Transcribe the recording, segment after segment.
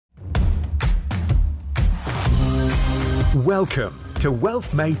Welcome to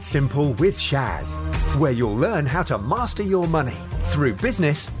Wealth Made Simple with Shaz, where you'll learn how to master your money through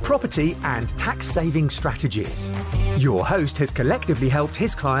business, property, and tax-saving strategies. Your host has collectively helped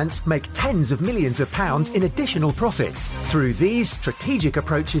his clients make tens of millions of pounds in additional profits through these strategic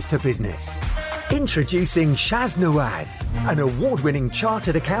approaches to business. Introducing Shaz Nawaz, an award-winning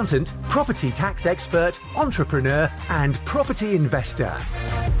chartered accountant, property tax expert, entrepreneur, and property investor.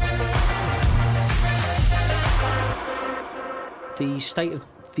 The state of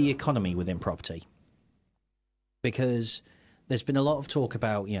the economy within property, because there's been a lot of talk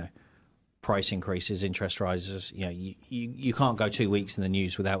about, price increases, interest rises. You can't go 2 weeks in the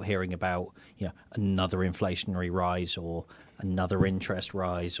news without hearing about, another inflationary rise or another interest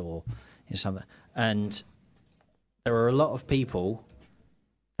rise or something. And there are a lot of people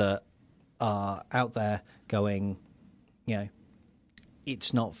that are out there going,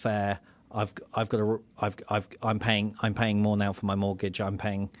 it's not fair. I'm paying more now for my mortgage. I'm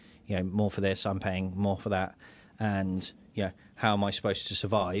paying, more for this. I'm paying more for that. And, how am I supposed to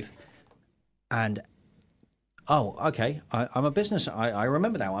survive? And, okay, I'm a business. I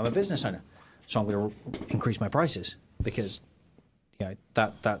remember now. I'm a business owner, so I'm going to increase my prices because,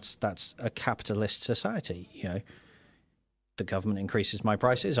 that's a capitalist society. The government increases my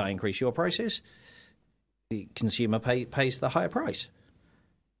prices. I increase your prices. The consumer pays the higher price.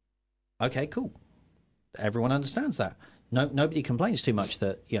 Okay, cool. Everyone understands that. Nobody complains too much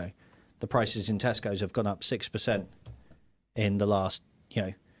that the prices in Tesco's have gone up 6% in the last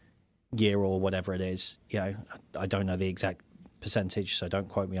year or whatever it is. I don't know the exact percentage, so don't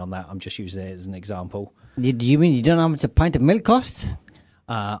quote me on that. I'm just using it as an example. Do you mean you don't know how much a pint of milk costs?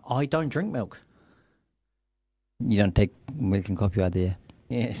 I don't drink milk. You don't take milk and coffee out there?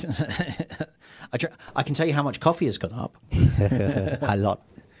 Yes. I can tell you how much coffee has gone up. A lot.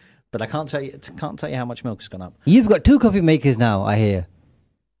 But I can't tell you how much milk has gone up. You've got 2 coffee makers now, I hear.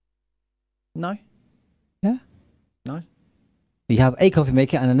 No. Yeah? No. You have a coffee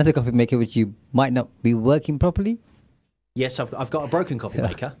maker and another coffee maker which you might not be working properly? Yes, I've got a broken coffee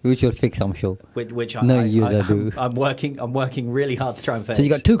maker. Which you'll fix, I'm sure. Which I do. I'm working really hard to try and fix. So you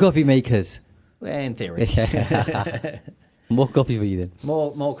got 2 coffee makers? Well, in theory. More coffee for you then.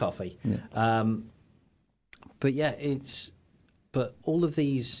 More coffee. Yeah. But all of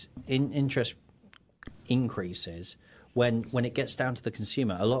these interest increases, when it gets down to the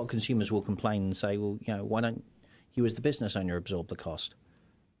consumer, a lot of consumers will complain and say, well, why don't you as the business owner absorb the cost?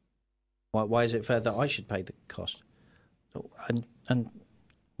 Why is it fair that I should pay the cost? And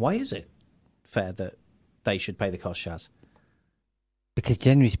why is it fair that they should pay the cost, Shaz? Because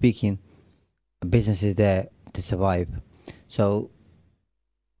generally speaking, a business is there to survive. So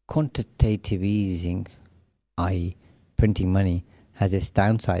quantitative easing, i.e. printing money, has its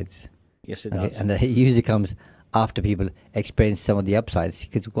downsides. Yes, it does. And it usually comes after people experience some of the upsides,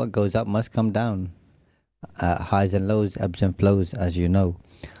 because what goes up must come down. Highs and lows, ebbs and flows, as you know.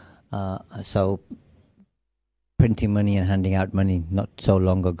 So printing money and handing out money not so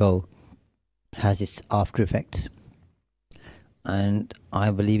long ago has its after effects. And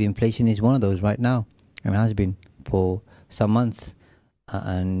I believe inflation is one of those right now, and has been for some months.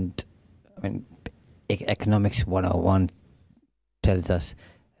 And I mean, Economics 101 tells us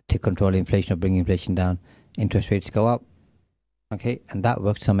to control inflation or bring inflation down, interest rates go up. Okay, and that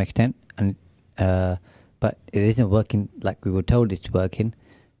works to some extent, and but it isn't working like we were told it's working.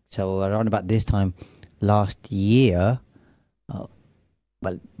 So around about this time last year,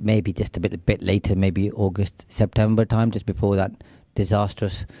 well, maybe just a bit later, maybe August, September time, just before that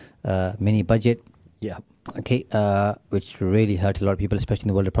disastrous mini budget. Yeah. Okay, which really hurt a lot of people, especially in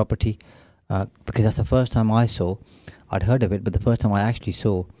the world of property. Because that's the first time I'd heard of it, but the first time I actually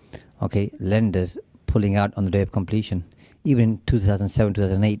saw, lenders pulling out on the day of completion. Even in 2007,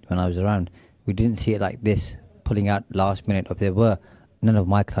 2008, when I was around, we didn't see it like this, pulling out last minute. If there were, none of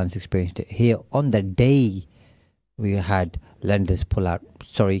my clients experienced it. Here, on the day, we had lenders pull out.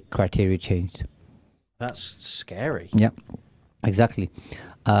 Sorry, criteria changed. That's scary. Yeah, exactly.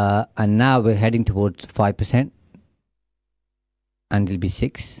 And now we're heading towards 5%, and it'll be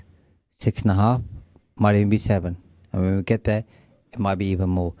 6.5, might even be 7. And when we get there, it might be even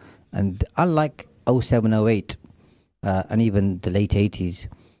more. And unlike 07, 08, and even the late 80s,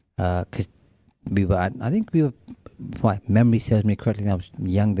 because if my memory serves me correctly, I was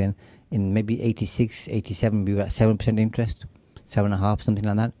young then, in maybe 86, 87, we were at 7% interest, 7.5, something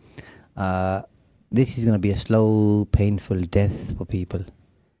like that. This is going to be a slow, painful death for people.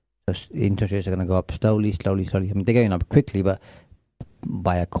 So interest rates are going to go up slowly. I mean, they're going up quickly, but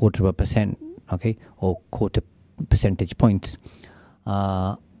by 0.25%, or quarter percentage points,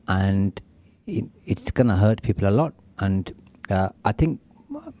 and it's going to hurt people a lot. and I think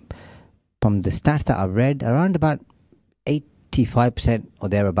from the stats that I've read, around about 85% or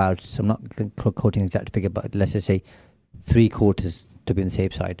thereabouts, I'm not quoting exact figure, but let's just say 3/4 to be on the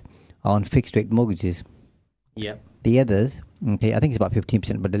safe side, are on fixed rate mortgages. Yeah. The others, okay, I think it's about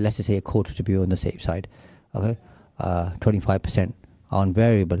 15%, but let's just say a quarter to be on the safe side. Okay, 25% are on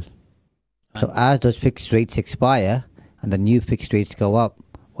variable. So as those fixed rates expire and the new fixed rates go up,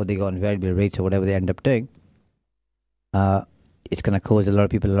 or they go on variable rates or whatever they end up doing, it's going to cause a lot of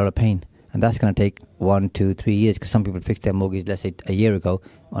people a lot of pain. And that's going to take 1, 2, 3 years, because some people fixed their mortgage, let's say a year ago,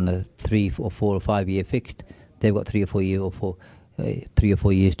 on a 3 or 4 or 5 year fixed. They've got 3 or 4 years 3 or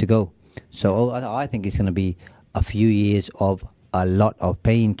 4 years to go. So I think it's going to be a few years of a lot of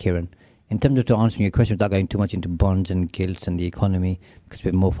pain, Kieran. In terms of to answering your question, without going too much into bonds and gilts and the economy, because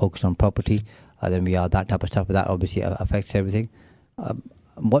we're more focused on property than we are that type of stuff, but that obviously affects everything.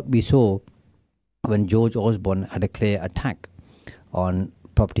 What we saw when George Osborne had a clear attack on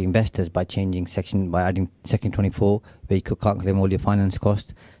property investors by adding section 24, where you can't claim all your finance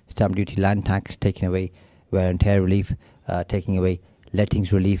costs, stamp duty, land tax, taking away wear and tear relief, taking away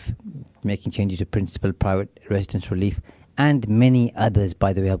lettings relief, making changes to principal private residence relief, and many others.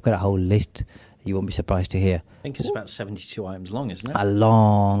 By the way, I've got a whole list. You won't be surprised to hear. I think it's about 72 items long, isn't it? A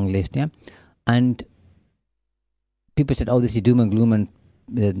long list, yeah. And people said, "Oh, this is doom and gloom, and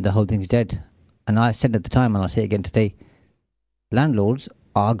the whole thing's dead." And I said at the time, and I'll say it again today, landlords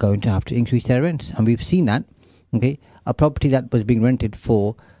are going to have to increase their rents, and we've seen that. Okay, a property that was being rented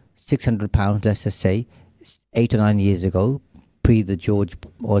for £600, let's just say, 8 or 9 years ago, pre the George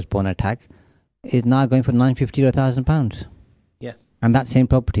Osborne attack, is now going for £950 or £1,000. Yeah. And that same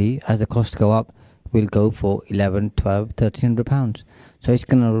property, as the costs go up, will go for £1,100, £1,200, £1,300. So it's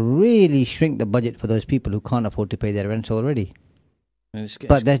going to really shrink the budget for those people who can't afford to pay their rents already.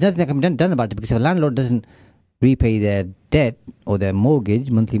 But there's nothing that can be done about it, because if a landlord doesn't repay their debt or their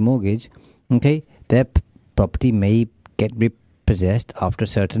monthly mortgage, okay, their property may get repossessed after a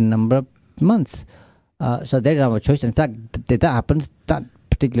certain number of months. So they don't have a choice. In fact, if that happens, that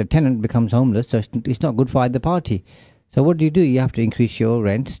particular tenant becomes homeless, so it's not good for either party. So what do? You have to increase your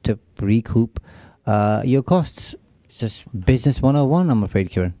rents to recoup your costs. It's just business 101, I'm afraid,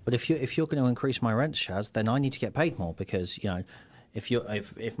 Kieran. But if you're going to increase my rents, Shaz, then I need to get paid more, because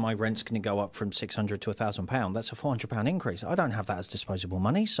if my rent's going to go up from £600 to £1,000, that's a £400 increase. I don't have that as disposable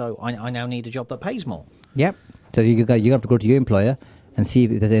money, so I now need a job that pays more. Yep. So you have to go to your employer and see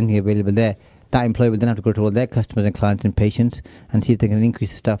if there's anything available there. That employer will then have to go to all their customers and clients and patients and see if they can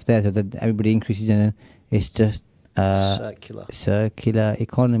increase the stuff there, so that everybody increases, and it's just circular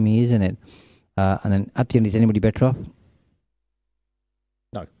economy, isn't it? And then at the end, is anybody better off?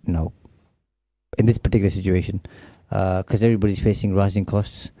 No. In this particular situation, because everybody's facing rising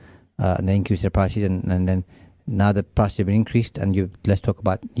costs, and they increase their prices, and then now the prices have been increased, and let's talk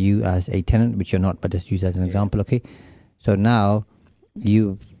about you as a tenant, which you're not, but just use as an example, okay? So now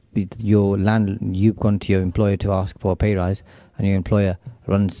you've gone to your employer to ask for a pay rise, and your employer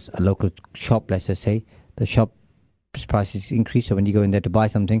runs a local shop, let's just say. The shop's prices increase, so when you go in there to buy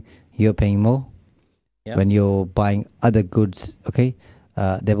something, you're paying more. Yep. When you're buying other goods, okay,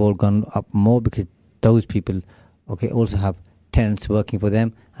 they've all gone up more, because those people, okay, also have tenants working for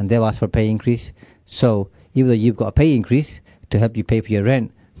them, and they've asked for a pay increase. So even though you've got a pay increase to help you pay for your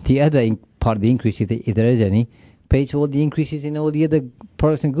rent, the other part of the increase, if there is any, pays for all the increases in all the other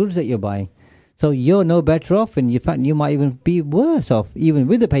products and goods that you're buying. So you're no better off, and in fact you might even be worse off, even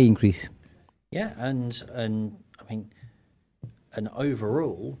with the pay increase. Yeah, and I mean, and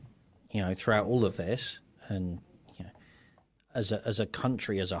overall, throughout all of this, and as a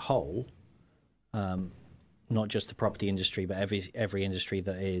country as a whole, not just the property industry, but every industry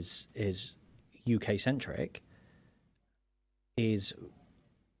that is UK centric, is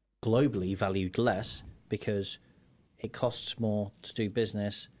globally valued less, because it costs more to do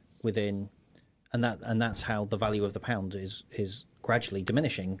business within, and that's how the value of the pound is gradually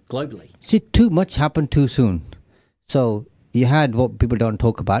diminishing globally. See, too much happened too soon. So you had what people don't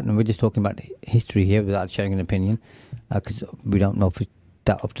talk about, and we're just talking about history here without sharing an opinion, because we don't know if we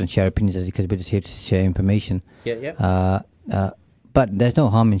that often share opinions, because we're just here to share information. Yeah. But there's no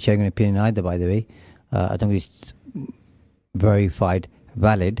harm in sharing an opinion either, by the way. I think it's verified,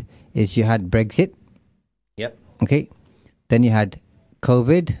 valid. Is you had Brexit. Yep. Okay. Then you had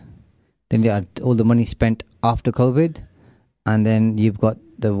COVID. Then you had all the money spent after COVID. And then you've got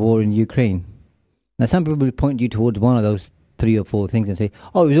the war in Ukraine. Now, some people will point you towards one of those 3 or 4 things and say,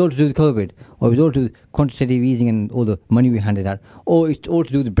 oh, it was all to do with COVID, or it was all to do with quantitative easing and all the money we handed out, or it's all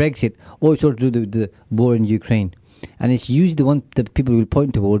to do with Brexit, or it's all to do with the war in Ukraine. And it's usually the one that people will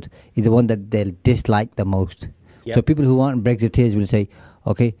point towards is the one that they'll dislike the most. Yep. So people who aren't Brexiteers will say,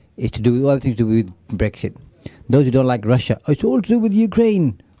 okay, it's to do everything to do with Brexit. Those who don't like Russia, it's all to do with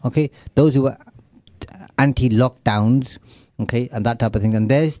Ukraine. Okay, those who are anti-lockdowns, okay, and that type of thing. And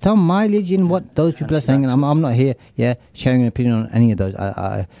there's some mileage in what those people are saying. And I'm not here, sharing an opinion on any of those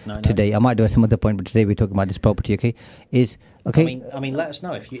today. I might do at some other point, but today we're talking about this property. Okay, I mean, let us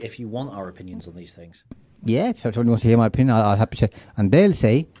know if you want our opinions on these things. Yeah, if someone wants to hear my opinion, I'll happy to share. And they'll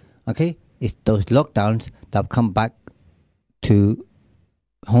say, okay, it's those lockdowns that have come back to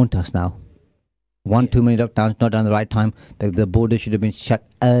haunt us now. Too many lockdowns, not done the right time. The border should have been shut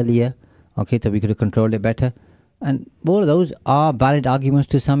earlier, okay, so we could have controlled it better. And all of those are valid arguments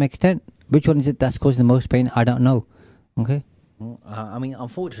to some extent. Which one is it that's causing the most pain? I don't know. Okay. I mean,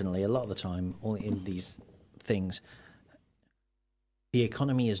 unfortunately, a lot of the time, in these things, the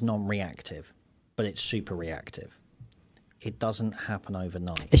economy is non-reactive, but it's super reactive. It doesn't happen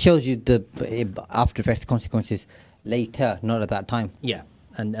overnight. It shows you the after effects, consequences later, not at that time. Yeah,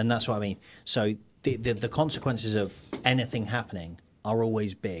 and that's what I mean. So the consequences of anything happening are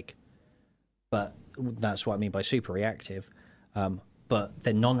always big, but that's what I mean by super reactive. But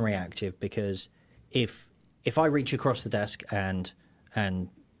they're non-reactive because if I reach across the desk and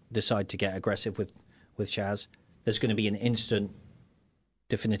decide to get aggressive with Shaz, there's going to be an instant,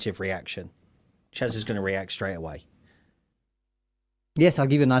 definitive reaction. Shaz is going to react straight away. Yes, I'll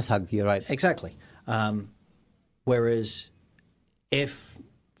give you a nice hug. You're right. Exactly. Whereas if,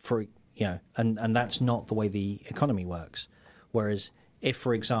 and that's not the way the economy works. Whereas if,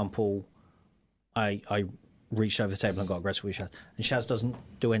 for example, I reached over the table and got aggressive with Shaz, and Shaz doesn't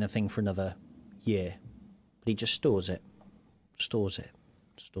do anything for another year, but he just stores it.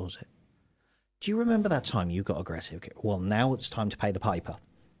 Do you remember that time you got aggressive? Well, now it's time to pay the piper.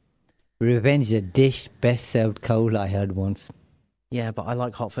 Revenge is a dish best served cold, I heard once. Yeah, but I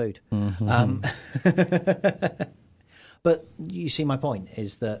like hot food. Mm-hmm. But you see, my point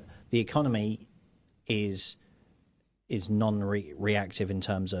is that the economy is non-reactive in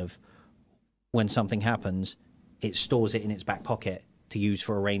terms of when something happens, it stores it in its back pocket to use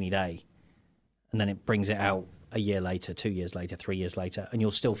for a rainy day, and then it brings it out a year later, 2 years later, 3 years later, and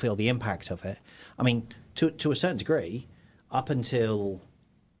you'll still feel the impact of it. I mean, to a certain degree, up until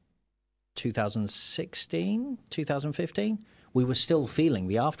 2016, 2015, we were still feeling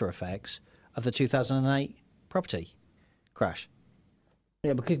the after effects of the 2008 property crash.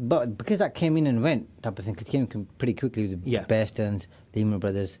 Yeah, because that came in and went type of thing. It came pretty quickly with the Bear Stearns, Lehman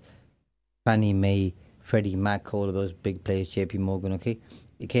Brothers, Fannie Mae, Freddie Mac, all of those big players, JP Morgan, okay?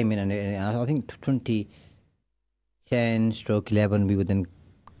 It came in and I think 2010/11 we were then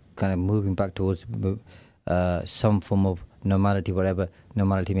kind of moving back towards some form of normality, whatever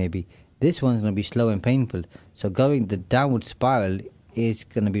normality may be. This one's going to be slow and painful. So the downward spiral is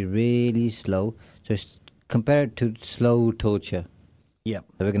going to be really slow. So it's compared to slow torture. Yeah.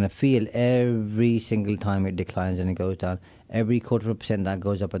 So we're going to feel every single time it declines and it goes down. Every 0.25% that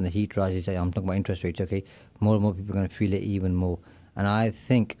goes up and the heat rises. I'm talking about interest rates, okay? More and more people are going to feel it even more. And I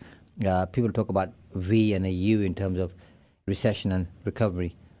think people talk about V and a U in terms of recession and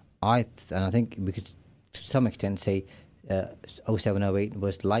recovery. I think we could to some extent say 0708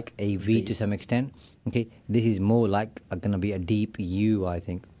 was like a V to some extent. Okay, this is more like going to be a deep U, I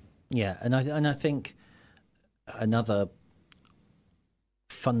think. Yeah, and I think another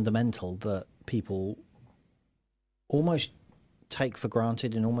fundamental that people almost take for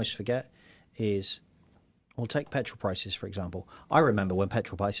granted and almost forget is, we'll take petrol prices for example. I remember when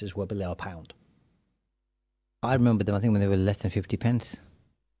petrol prices were below £1. I remember them, I think, when they were less than 50 pence.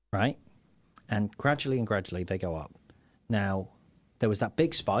 Right? And gradually they go up. Now, there was that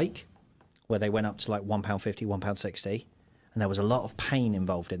big spike where they went up to like £1.50, £1.60, and there was a lot of pain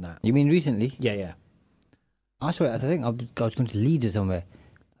involved in that. You mean recently? Yeah. I think I was going to Leeds or somewhere.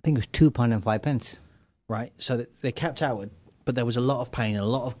 I think it was £2.05. Right, so they capped out, but there was a lot of pain and a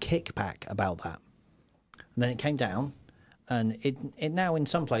lot of kickback about that. And then it came down, and it now in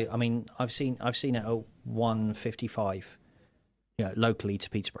some place. I mean, I've seen it at 155, locally to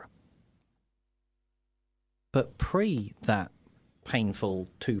Peterborough. But pre that painful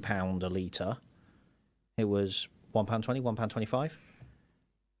 £2 a litre, it was £1.20, £1.25.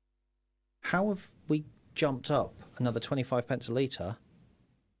 How have we jumped up another 25 pence a litre,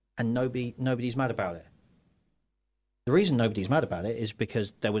 and nobody's mad about it? The reason nobody's mad about it is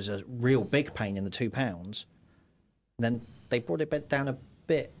because there was a real big pain in the £2. Then they brought it down a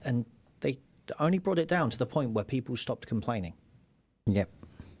bit, and they only brought it down to the point where people stopped complaining. Yep.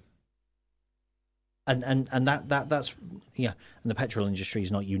 And that's and the petrol industry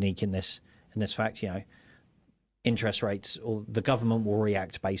is not unique in this fact. Interest rates, or the government will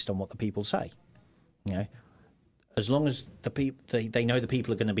react based on what the people say. as long as they know the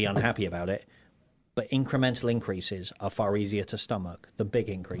people are going to be unhappy about it. But incremental increases are far easier to stomach than big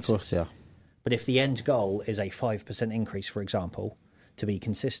increases. Of course, yeah. But if the end goal is a 5% increase, for example, to be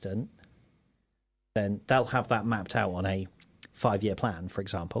consistent, then they'll have that mapped out on a 5-year plan, for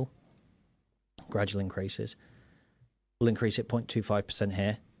example. Gradual increases. We'll increase it 0.25%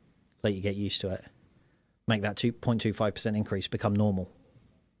 here, let you get used to it. Make that 0.25% increase become normal.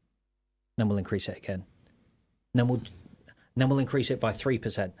 Then we'll increase it again. Then we'll increase it by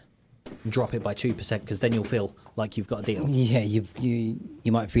 3%. Drop it by 2% because then you'll feel like you've got a deal. Yeah, you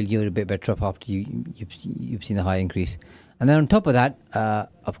might feel you're a bit better off after you've seen the high increase, and then on top of that,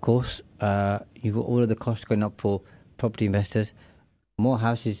 of course, you've got all of the costs going up for property investors. More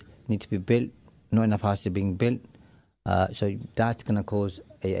houses need to be built. Not enough houses are being built, so that's going to cause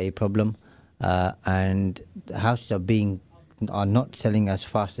a problem. And the houses are not selling as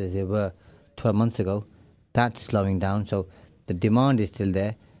fast as they were 12 months ago. That's slowing down. So the demand is still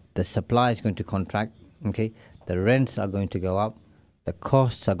there. The supply is going to contract, okay? The rents are going to go up. The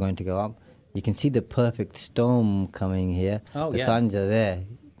costs are going to go up. You can see the perfect storm coming here. Oh, the signs are there.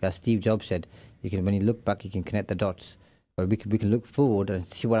 As Steve Jobs said, when you look back, you can connect the dots. But we can look forward and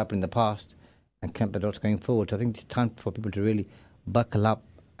see what happened in the past and connect the dots going forward. So I think it's time for people to really buckle up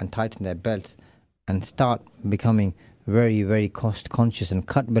and tighten their belts and start becoming very, very cost conscious and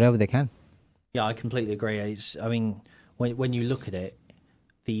cut wherever they can. Yeah, I completely agree. When you look at it,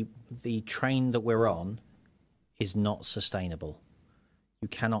 the train that we're on is not sustainable. You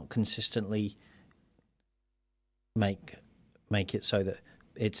cannot consistently make it so that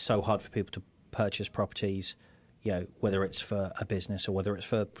it's so hard for people to purchase properties, whether it's for a business or whether it's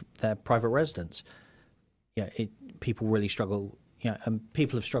for their private residence. People really struggle, and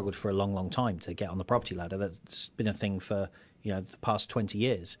people have struggled for a long, long time to get on the property ladder. That's been a thing for, the past 20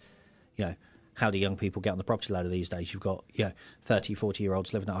 years. How do young people get on the property ladder these days? You've got 30,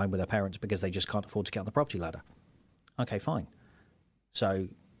 40-year-olds living at home with their parents because they just can't afford to get on the property ladder. Okay, fine. So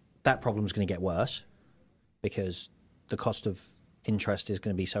that problem is going to get worse because the cost of interest is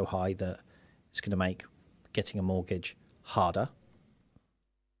going to be so high that it's going to make getting a mortgage harder.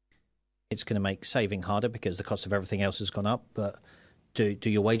 It's going to make saving harder because the cost of everything else has gone up. But do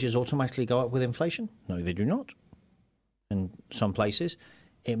your wages automatically go up with inflation? No, they do not. In some places,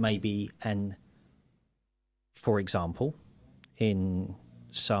 it may be for example, in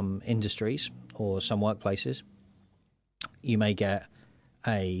some industries or some workplaces, you may get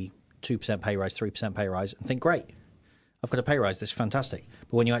a 2% pay rise, 3% pay rise, and think, great, I've got a pay rise, this is fantastic.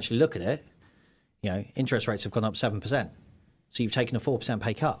 But when you actually look at it, interest rates have gone up 7%. So you've taken a 4%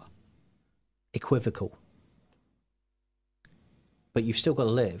 pay cut. Equivocal. But you've still got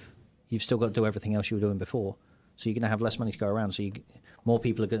to live. You've still got to do everything else you were doing before. So you're going to have less money to go around. So more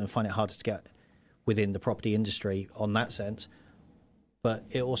people are going to find it harder to get within the property industry on that sense. But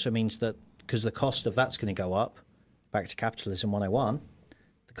it also means that because the cost of that's going to go up, back to capitalism 101,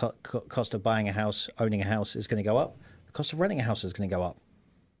 the cost of buying a house, owning a house is going to go up. The cost of renting a house is going to go up.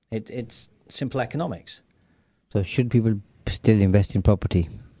 It's simple economics. So should people still invest in property?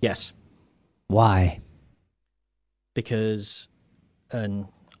 Yes. Why? Because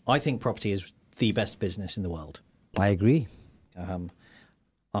I think property is the best business in the world. I agree.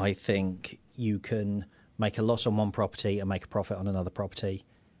 I think you can make a loss on one property and make a profit on another property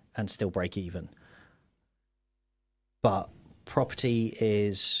and still break even. But property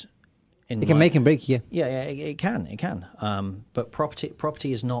is... It can make and break, yeah. Yeah, it can. But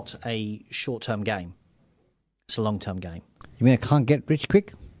property is not a short-term game. It's a long-term game. You mean I can't get rich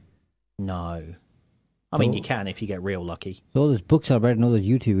quick? No. I mean, you can if you get real lucky. All those books I've read and all those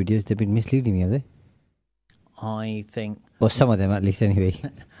YouTube videos, they've been misleading me, have they? I think... Or some of them, at least, anyway.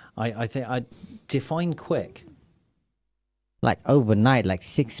 I think I define quick. Like overnight, like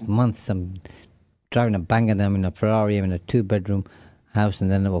 6 months, I'm driving a banger, then I'm in a Ferrari, I'm in a 2-bedroom house,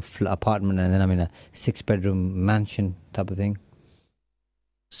 and then an apartment, and then I'm in a 6-bedroom mansion type of thing.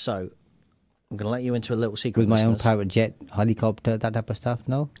 So, I'm going to let you into a little secret, with my listeners. own private jet, helicopter, that type of stuff,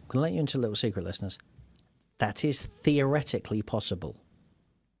 no? I'm going to let you into a little secret, listeners. That is theoretically possible,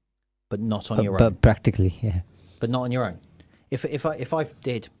 but not on your own. But practically, yeah. But not on your own. If I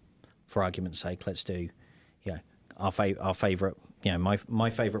did, for argument's sake, let's do, our favourite, my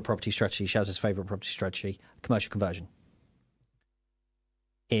favourite property strategy, Shaz's favourite property strategy, commercial conversion.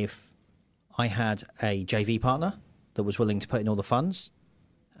 If I had a JV partner that was willing to put in all the funds,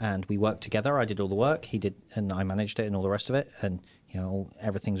 and we worked together, I did all the work, he did, and I managed it and all the rest of it, and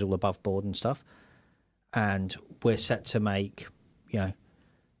everything's all above board and stuff, and we're set to make,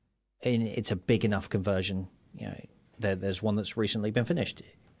 it's a big enough conversion. There's one that's recently been finished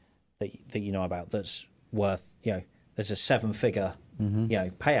that you know about that's worth, there's a 7-figure,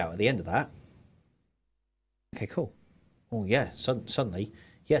 payout at the end of that. Okay, cool. Oh yeah, suddenly,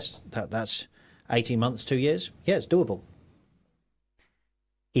 yes, that's 18 months, 2 years. Yeah, it's doable.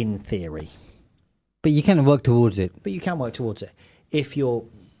 In theory. But you can work towards it. But you can work towards it. If you're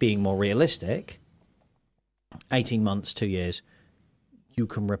being more realistic, 18 months, 2 years, you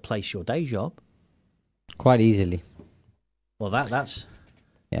can replace your day job. Quite easily. Well, that's...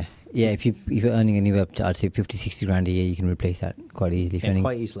 Yeah, if you're earning anywhere up to, I'd say, 50, 60 grand a year, you can replace that quite easily. If Yeah,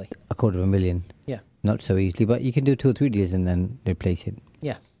 quite easily. $250,000. Yeah. Not so easily, but you can do 2 or 3 deals and then replace it.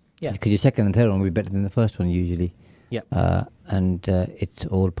 Yeah. Yeah. Because your second and third one will be better than the first one usually. Yeah. And it's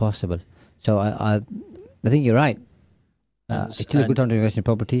all possible. So I think you're right. It's still a good time to invest in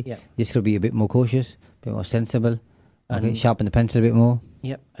property. Yeah. You just got to be a bit more cautious, a bit more sensible. Okay, sharpen the pencil a bit more.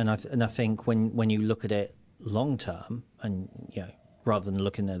 Yep. And I think when you look at it long term, and rather than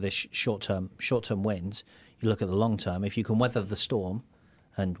looking at this short term wins, you look at the long term. If you can weather the storm,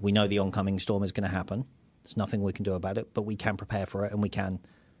 and we know the oncoming storm is going to happen, there's nothing we can do about it, but we can prepare for it and we can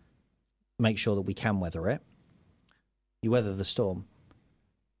make sure that we can weather it. You weather the storm,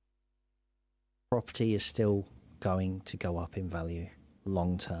 property is still going to go up in value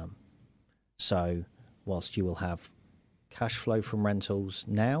long term. So whilst you will have cash flow from rentals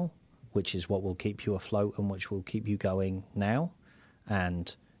now, which is what will keep you afloat and which will keep you going now,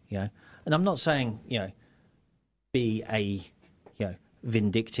 and and I'm not saying be a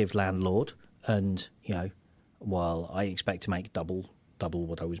vindictive landlord and well, I expect to make double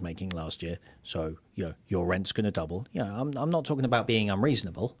what I was making last year, so your rent's going to double. I'm not talking about being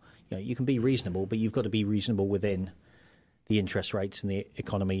unreasonable. You can be reasonable, but you've got to be reasonable within the interest rates and the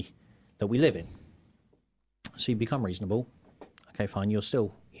economy that we live in. So you become reasonable. Okay, fine. You're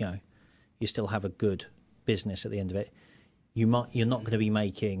still you still have a good business at the end of it. You're not going to be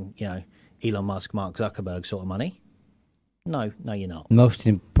making Elon Musk, Mark Zuckerberg sort of money. No, you're not. Most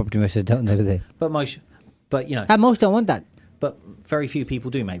property investors don't, do they? But most don't want that. But very few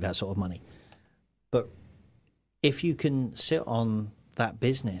people do make that sort of money. But if you can sit on that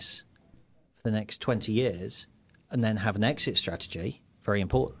business for the next 20 years and then have an exit strategy, very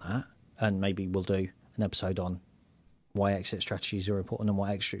important that, and maybe we'll do an episode on why exit strategies are important and what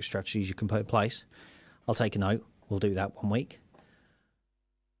exit strategies you can put in place. I'll take a note. We'll do that one week.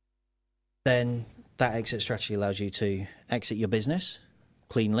 Then that exit strategy allows you to exit your business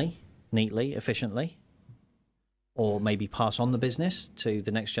cleanly, neatly, efficiently, or maybe pass on the business to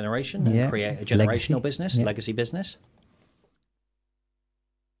the next generation and create a generational business, legacy business.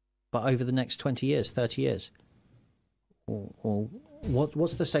 But over the next 20 years, 30 years, or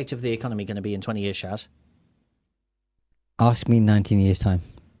what's the state of the economy going to be in 20 years, Shaz? Ask me in 19 years' time.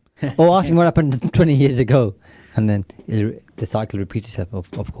 Or ask me what happened 20 years ago. And then the cycle repeats itself,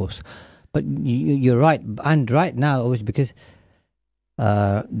 of course. But you're right. And right now, always because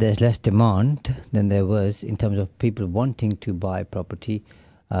there's less demand than there was in terms of people wanting to buy property,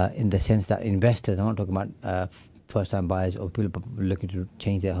 in the sense that investors, I'm not talking about first-time buyers or people looking to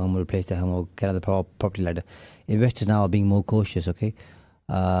change their home or replace their home or get on the property ladder. Investors now are being more cautious, okay?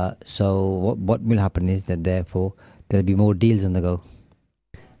 So what will happen is that, therefore, there'll be more deals on the go.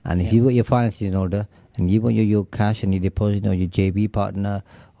 And if you've got your finances in order and you want your cash and your deposit or your JV partner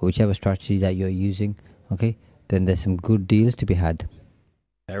or whichever strategy that you're using, okay, then there's some good deals to be had.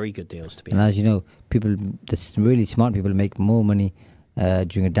 Very good deals to be had. And as you know, the really smart people make more money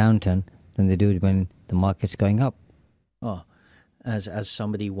during a downturn than they do when the market's going up. Oh, as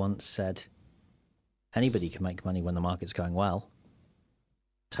somebody once said, anybody can make money when the market's going well.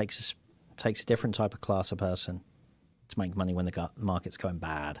 Takes a different type of class of person to make money when the market's going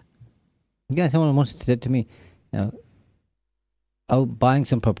bad. Yeah, someone once said to me, buying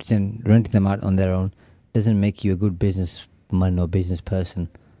some properties and renting them out on their own doesn't make you a good businessman or business person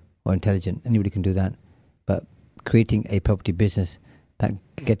or intelligent. Anybody can do that. But creating a property business that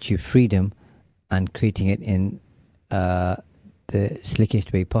gets you freedom and creating it in the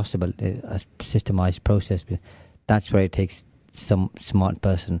slickest way possible, a systemized process, that's where it takes some smart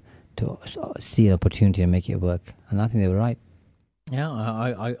person to see an opportunity and make it work. And I think they were right. Yeah,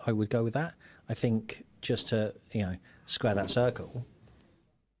 I would go with that. I think just to square that circle,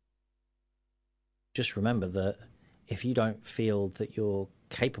 just remember that if you don't feel that you're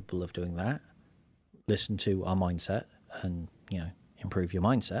capable of doing that, listen to our mindset and improve your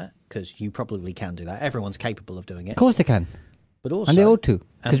mindset, because you probably can do that. Everyone's capable of doing it. Of course they can. But also, and they ought to,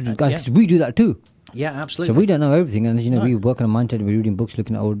 because we do that too. Yeah, absolutely. So we don't know everything, and we work on a mindset. We're reading books,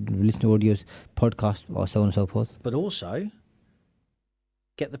 looking at listening to audios, podcasts, or so on and so forth. But also,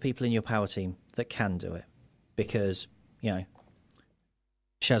 get the people in your power team that can do it, because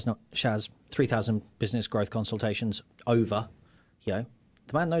Shaz, 3,000 business growth consultations over. The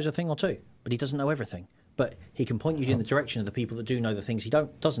man knows a thing or two, but he doesn't know everything. But he can point you in the direction of the people that do know the things he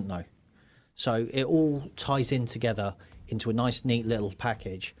doesn't know. So it all ties in together into a nice, neat little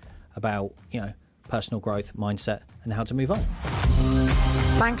package about, personal growth, mindset, and how to move on.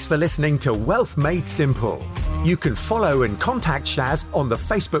 Thanks for listening to Wealth Made Simple. You can follow and contact Shaz on the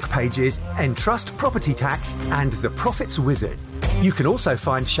Facebook pages Entrust Property Tax and The Profits Wizard. You can also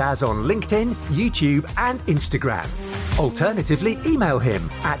find Shaz on LinkedIn, YouTube and Instagram. Alternatively, email him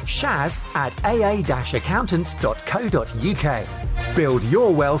at shaz@aa-accountants.co.uk. Build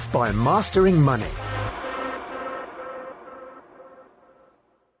your wealth by mastering money.